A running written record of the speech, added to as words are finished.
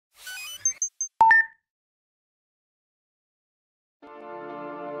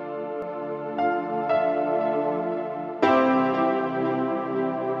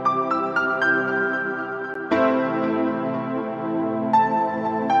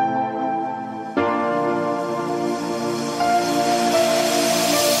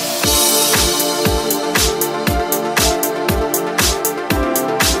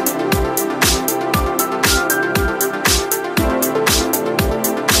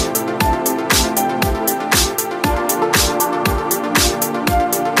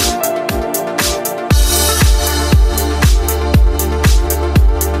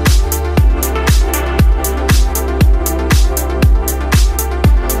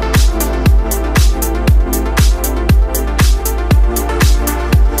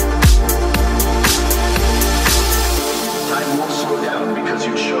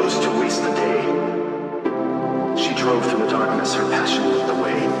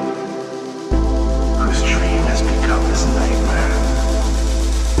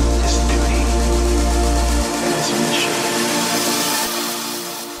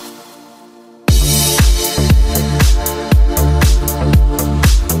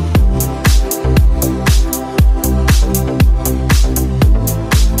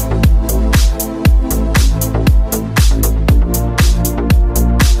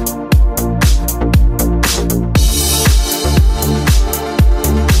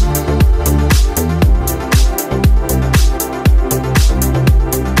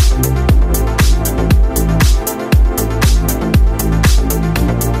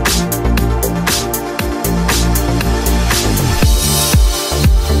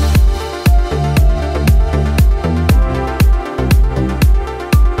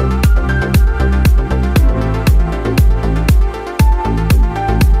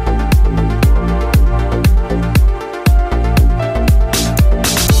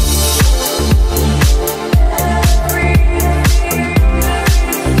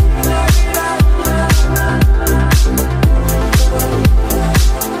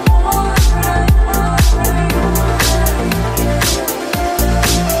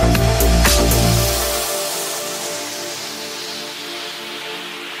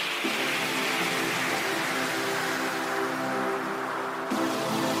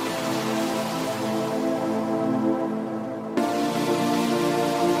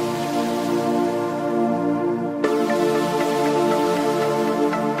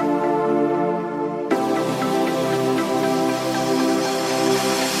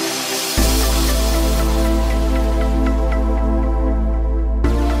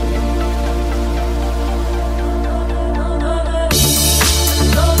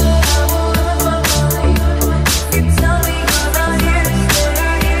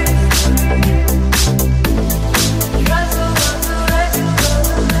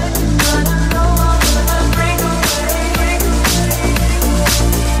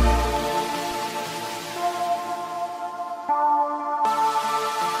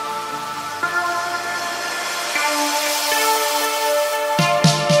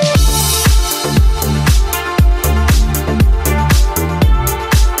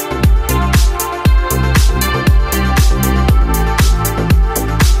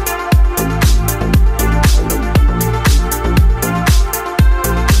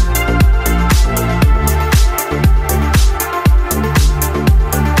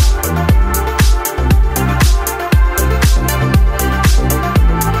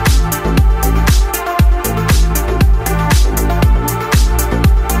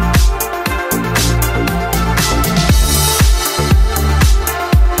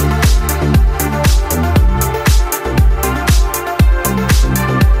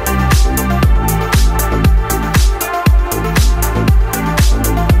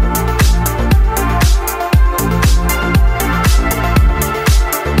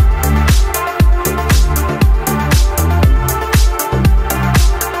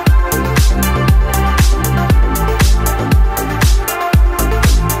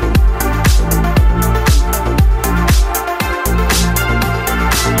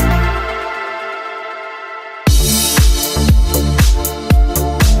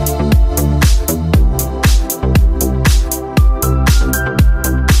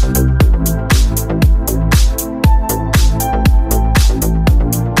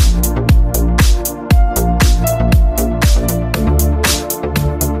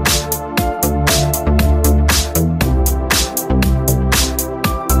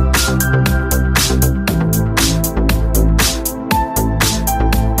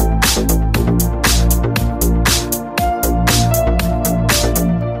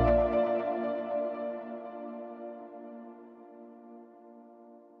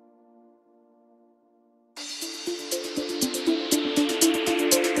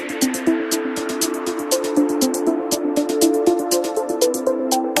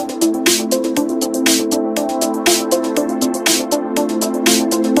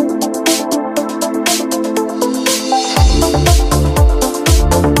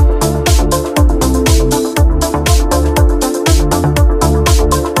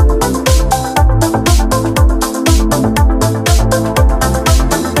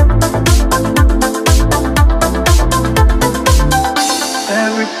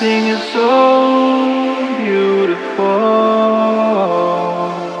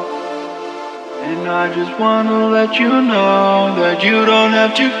wanna let you know that you don't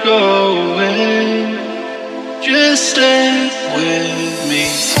have to go away. Just stay with me.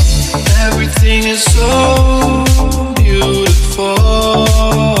 Everything is so beautiful,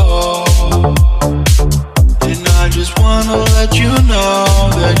 and I just wanna let you know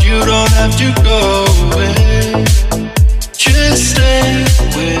that you don't have to go away. Just stay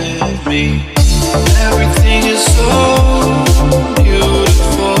with me. Everything is so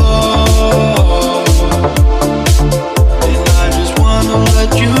beautiful, and I just wanna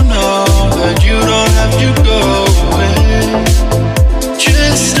let you know that you don't have to go away.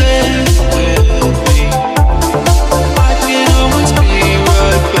 Just stay with me. I can always be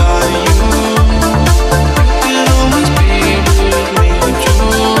right by you. You can always be with me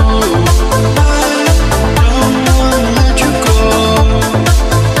too. I don't wanna let you go.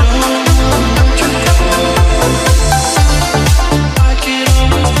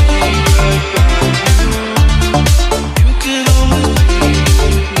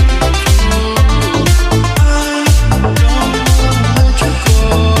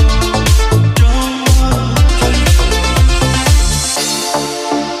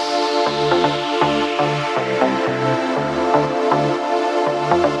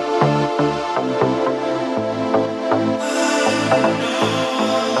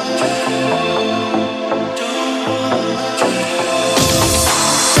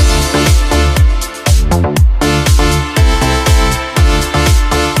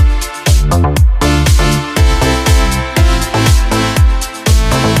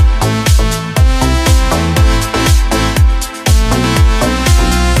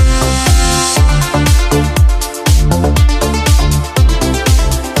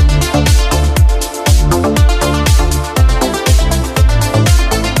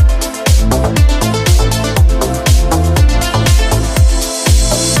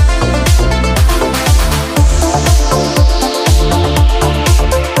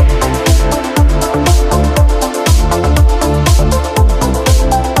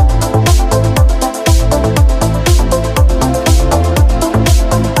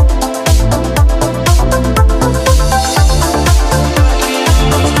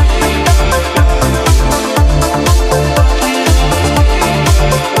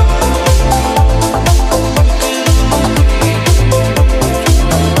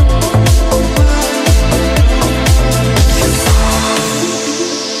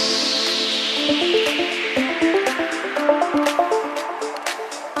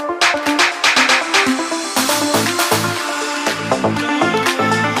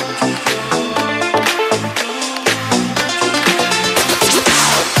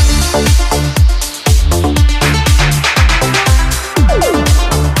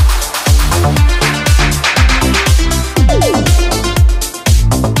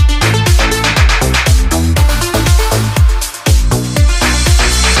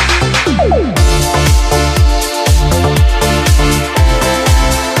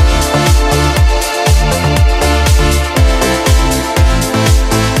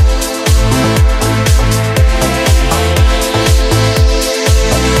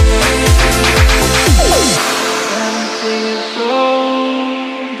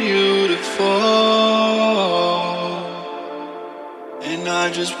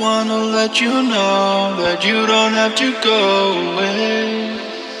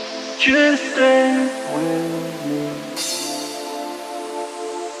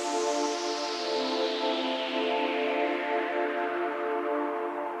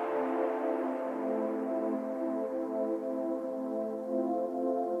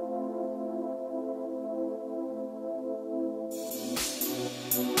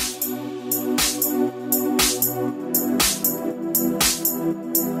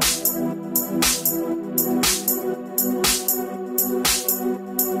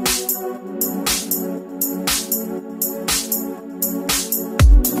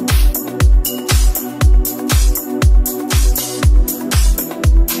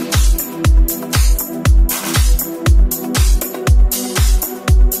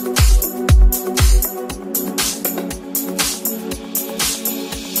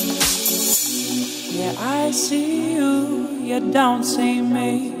 Don't see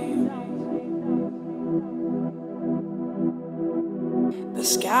me. The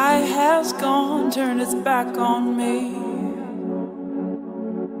sky has gone, turned its back on me.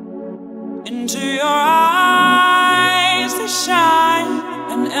 Into your eyes they shine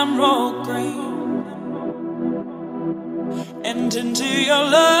an emerald green, and into your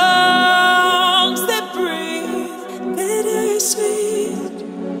lungs they breathe bittersweet.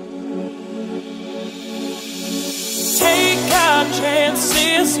 Take a chance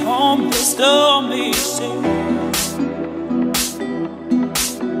in this home, please let me see.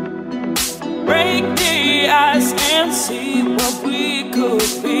 Break the ice and see what we could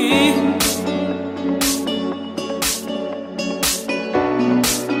be.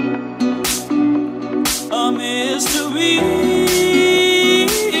 A mystery.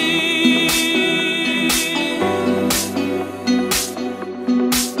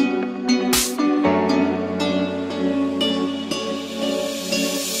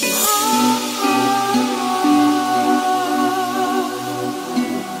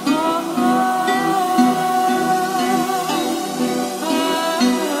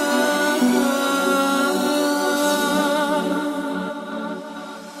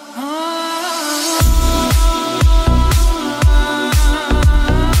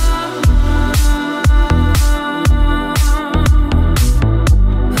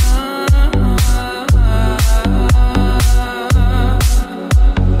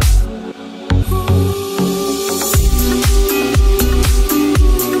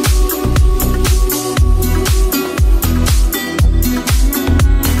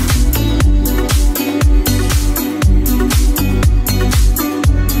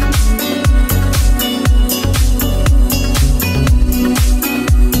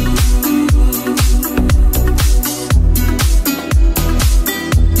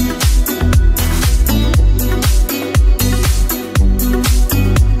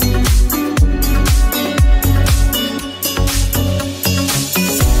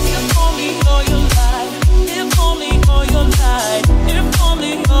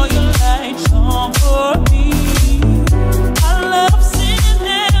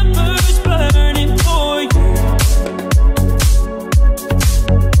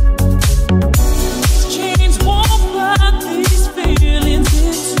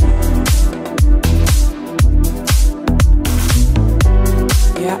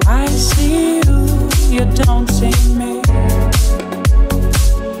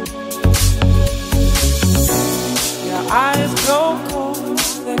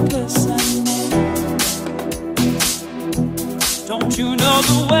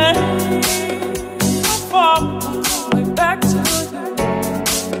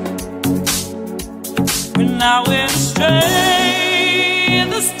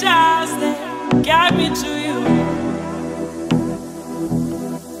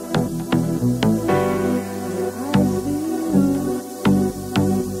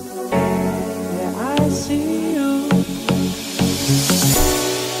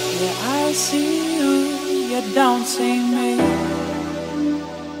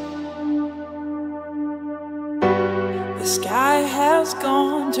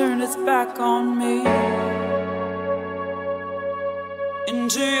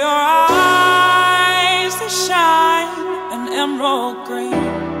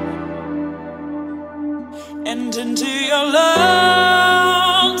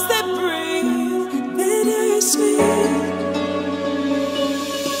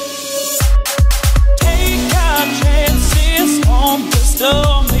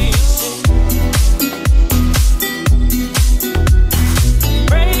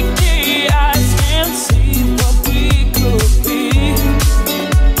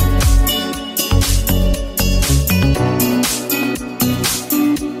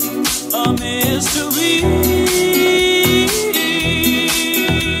 A mystery.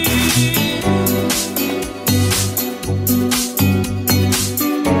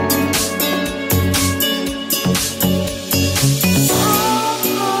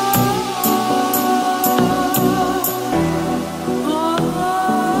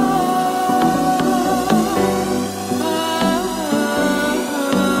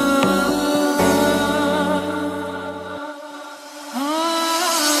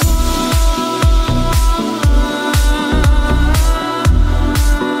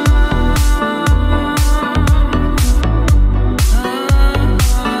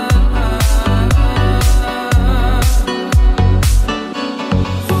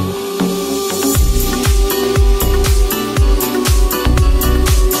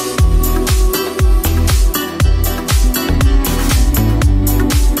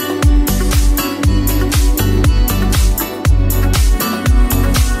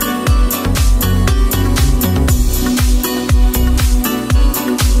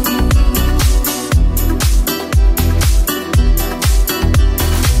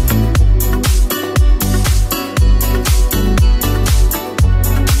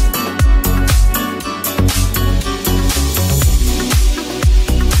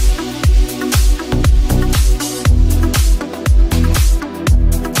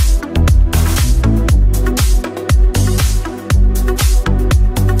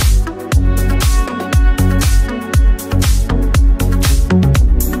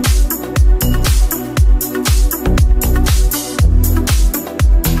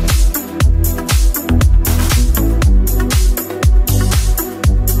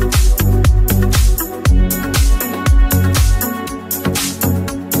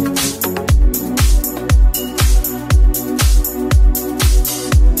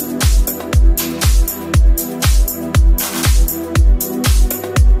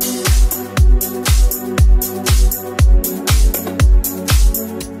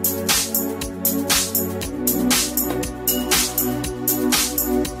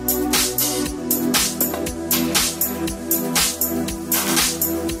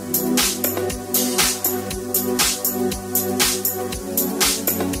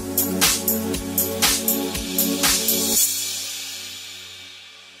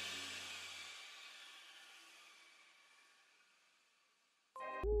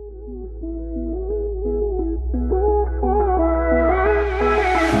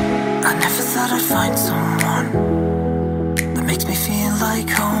 thought I'd find someone that makes me feel like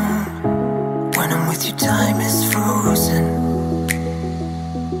home. When I'm with you, time is frozen.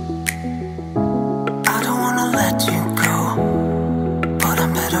 I don't wanna let you go, but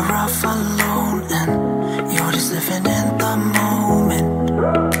I'm better off alone, and you're just living in the moment.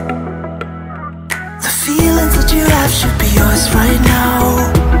 The feelings that you have should be yours right now.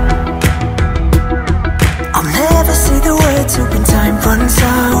 I'll never say the words when time runs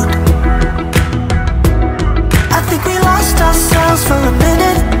out. I think we lost ourselves for a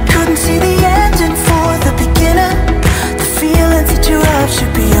minute, couldn't see the ending for the beginning. The feelings that you have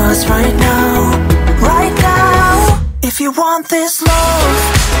should be yours right now. Right now. If you want this love,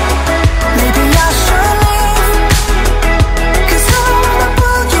 maybe I should leave, 'cause I wanna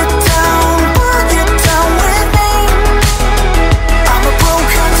pull you down with me. I'm a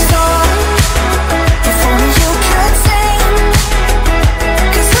broken star, if only you could see,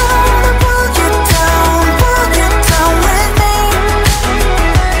 'cause I wanna pull you down with me.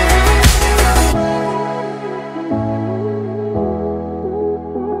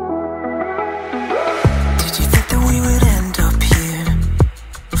 Did you think that we would end up here,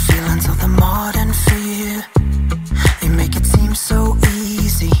 feeling so the modern fear? You make it seem so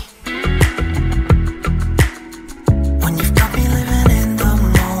easy, when you've got me living in the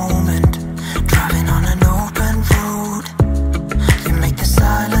moment, driving on an open road. You make the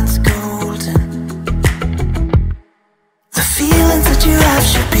silence golden. The feelings that you have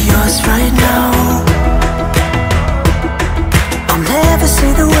should be yours right now. I'll never say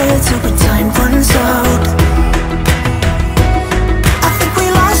the words when time runs out. I think we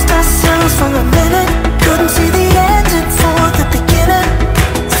lost ourselves for a minute, couldn't see the ending for the beginning.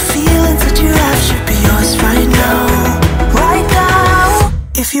 The feelings that you have should be yours right now. Right now.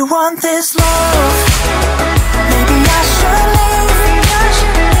 If you want this love, maybe I should leave,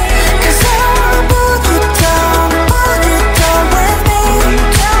 'cause I wanna pull you down with me.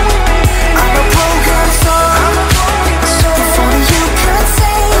 I'm a broken soul, if only you could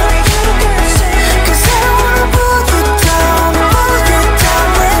see, 'cause I wanna pull you down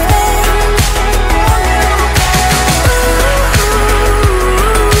with me.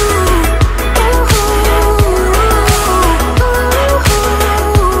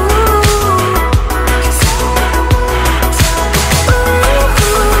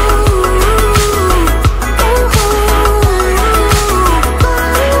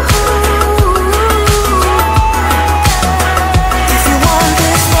 If you want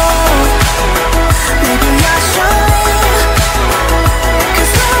this love, maybe I should leave,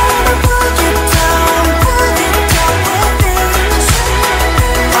 'cause I wanna pull you down with me.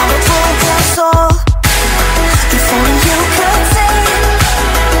 I'm a broken soul, if only you could see,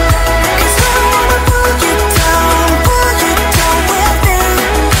 'cause I wanna pull you down with me.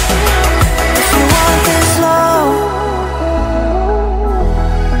 If you want this love,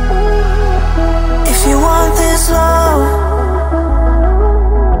 if you want this love.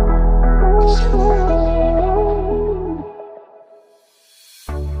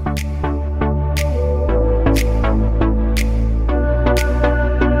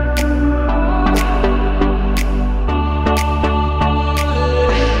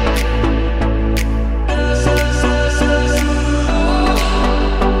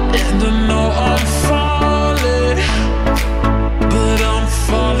 And I know I'm falling, but I'm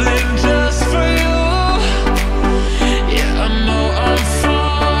falling just for you. Yeah, I know I'm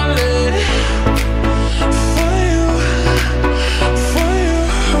falling for you, for you.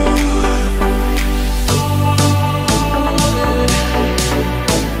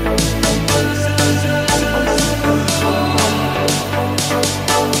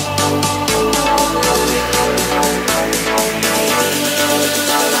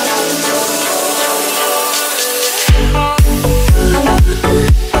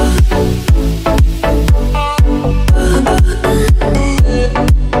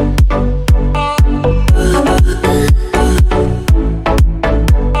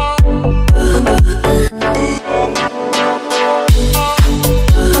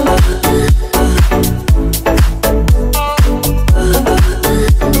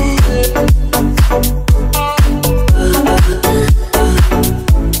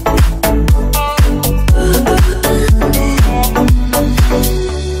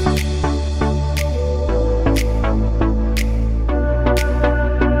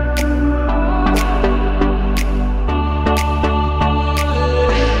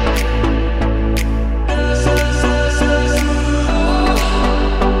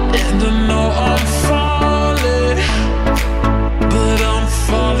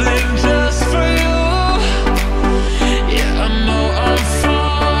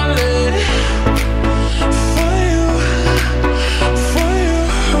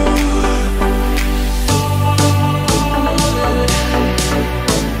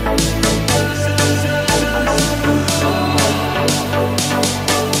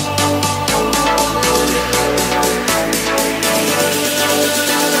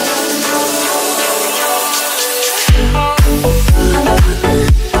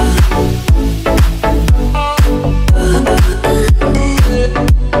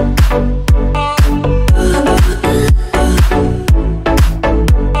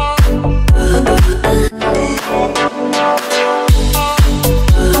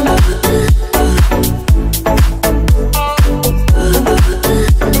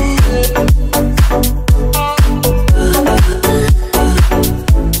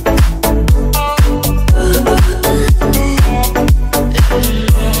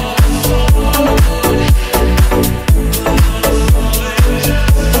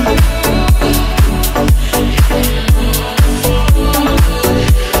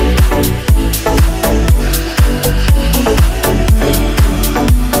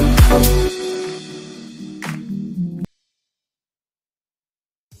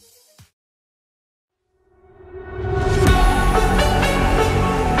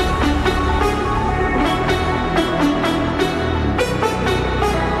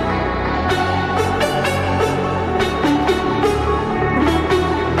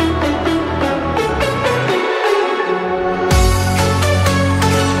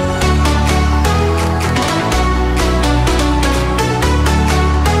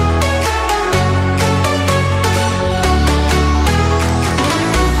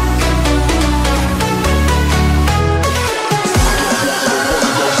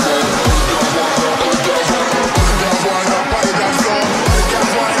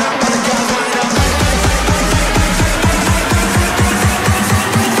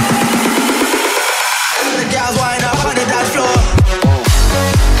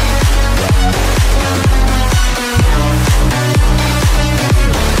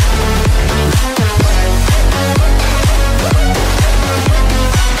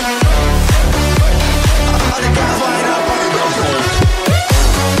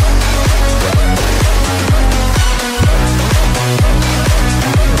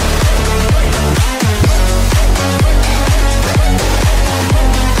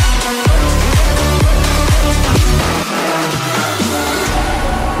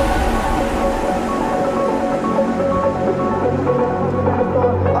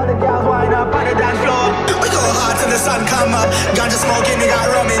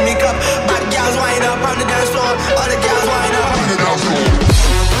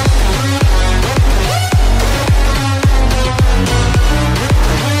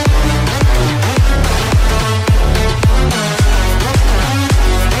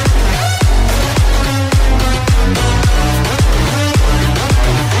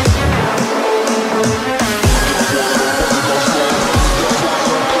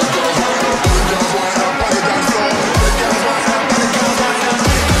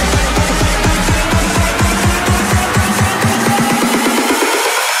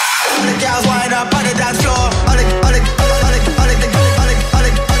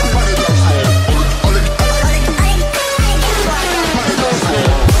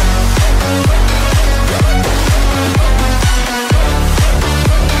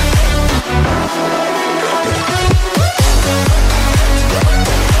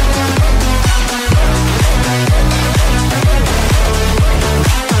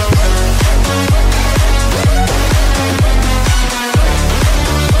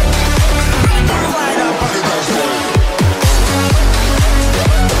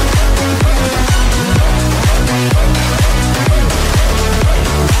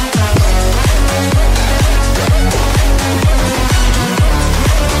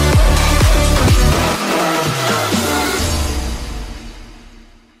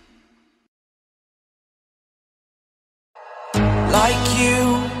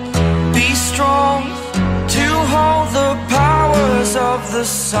 the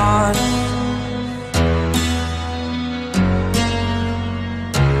sun.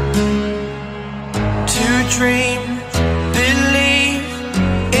 To dream, believe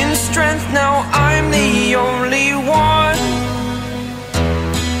in strength. Now I'm the only one,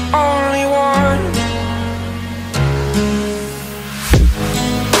 only one.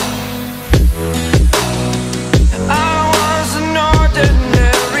 I was an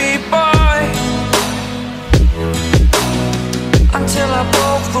ordinary boy until I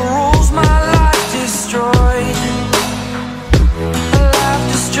broke the rules. My life destroyed, life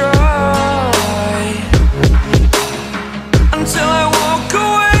destroyed. Until I woke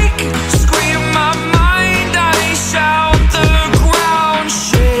awake, scream my mind, I shout, the ground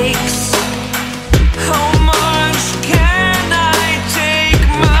shakes. How much can I take?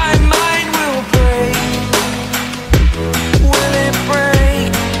 My mind will break. Will it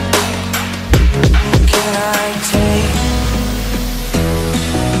break? Can I take?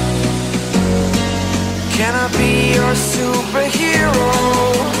 Can I be your superhero?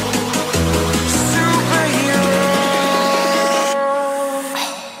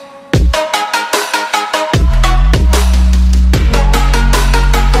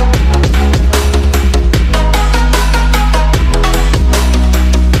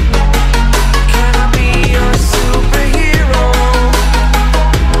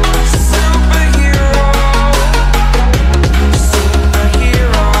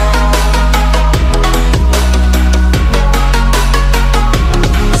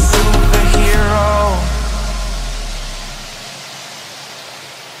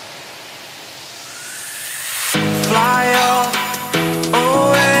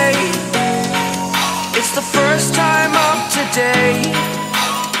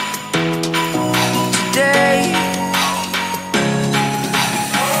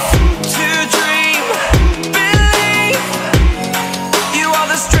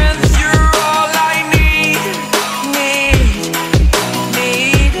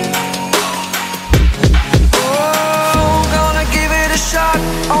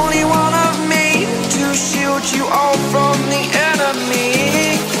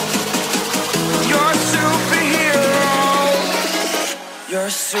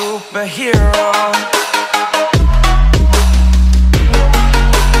 Superhero.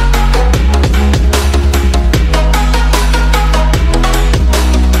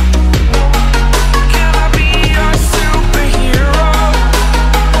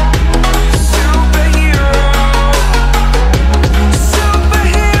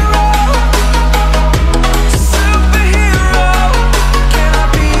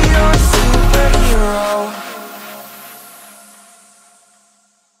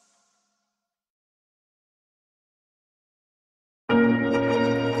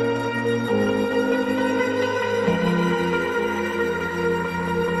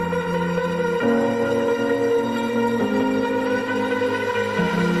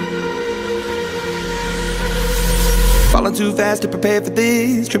 Falling too fast to prepare for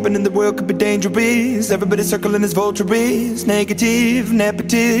this. Tripping in the world could be dangerous. Everybody circling as vultures. Negative,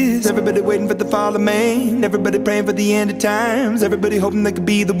 nepotist. Everybody waiting for the fall of man. Everybody praying for the end of times. Everybody hoping they could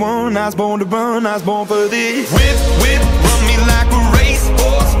be the one. I was born to run, I was born for this. Whip, whip, run me like a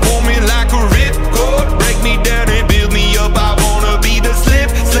racehorse. Pull me like a ripcord. Break me down and build me up. I wanna be the slip,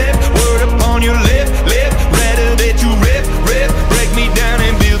 slip. Word upon your lip, lip. Rather that you rip, rip. Break me down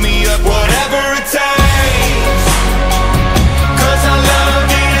and build me up. Whatever it takes.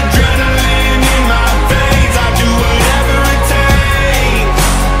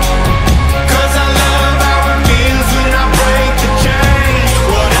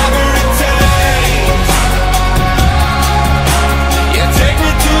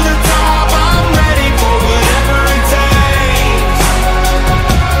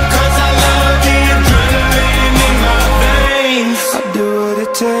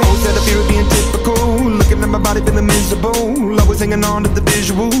 Feeling miserable, always hanging on to the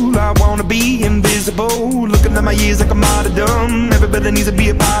visual. I wanna be invisible. Looking at my years like a martyrdom. Everybody needs to be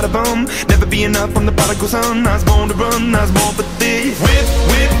a part of them. Never be enough from the prodigal son. I was born to run, I was born for this. Whip,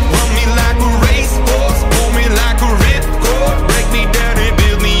 whip, run me like a racehorse. Pull me like a ripcord. Break me down and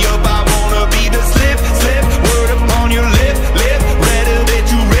build me up. I wanna be the slip, slip. Word upon your lip, lip. Rather that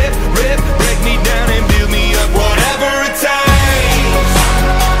you rip, rip. Break me down and build me up. Whatever it takes.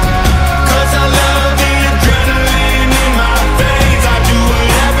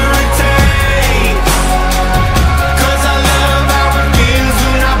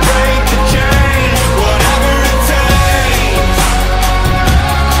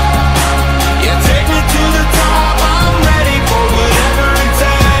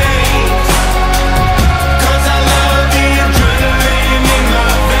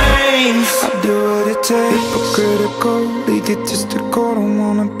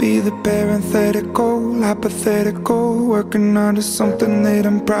 theoretical, hypothetical, working onto something that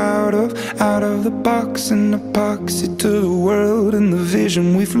I'm proud of. Out of the box and epoxy to the world and the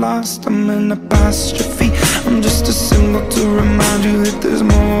vision we've lost. I'm an apostrophe, I'm just a symbol to remind you that there's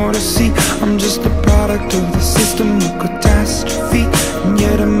more to see. I'm just a product of the system of catastrophe, and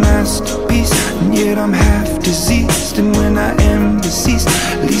yet a masterpiece, and yet I'm half diseased. And when I am deceased,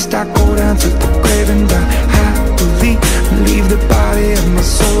 at least I go down to the grave and die happily, and leave the body of my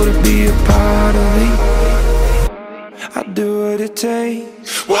soul to be a part of me. I do what it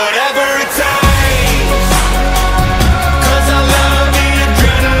takes, Whatever it takes, 'cause I love the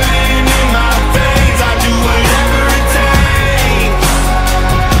adrenaline in my veins. I do whatever it takes,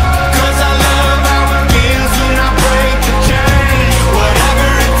 'cause I love how it feels when I break the chain. Whatever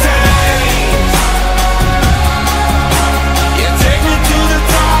it takes, you take me to the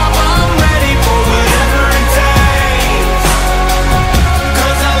top, I'm ready for whatever it takes,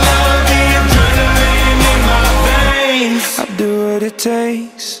 'cause I love the adrenaline in my veins. I do what it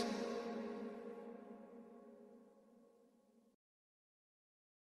takes.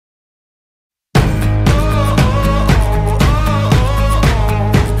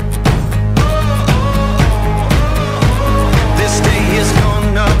 This day is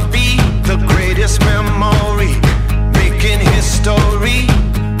gonna be the greatest memory, making history.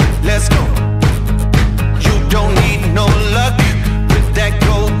 Let's go. You don't need no luck with that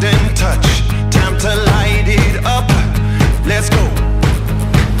golden touch. Time to light it up. Let's go.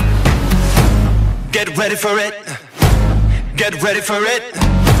 Get ready for it. Get ready for it.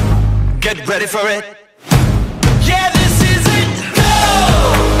 Get ready for it. Yeah, this is it. Go!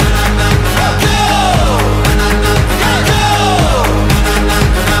 Go! Go!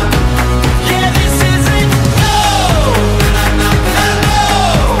 Yeah, this is it. Go! Go!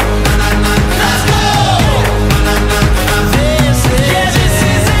 Let's go! This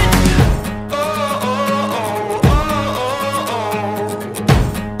is it.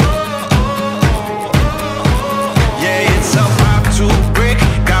 Yeah, it's about to break.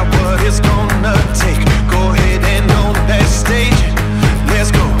 Got what it's gonna take. Go ahead and on that stage.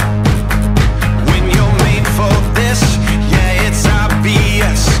 Let's go. When you're made for this, yeah, it's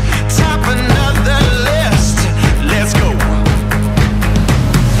obvious. Top another list. Let's go.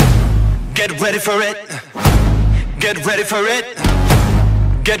 Get ready for it. Get ready for it.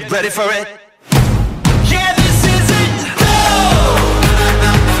 Get ready for it. Yeah, this is it. Go!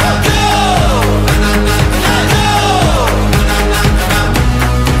 Go! Go!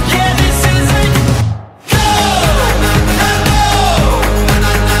 Yeah, this is it. Go! Go!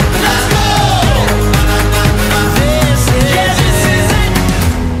 Let's go! This is it.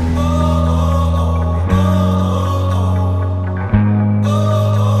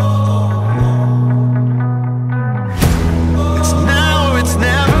 It's now or it's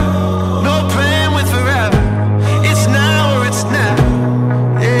never. No plan with forever. It's now or it's never.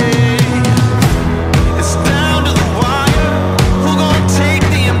 Yeah. It's down to the wire. Who gon' take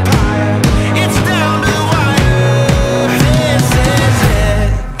the empire? It's down to the wire. This is it.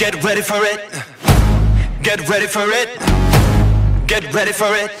 Get ready for it. Get ready for it. Get ready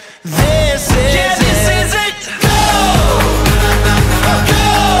for it. This is it.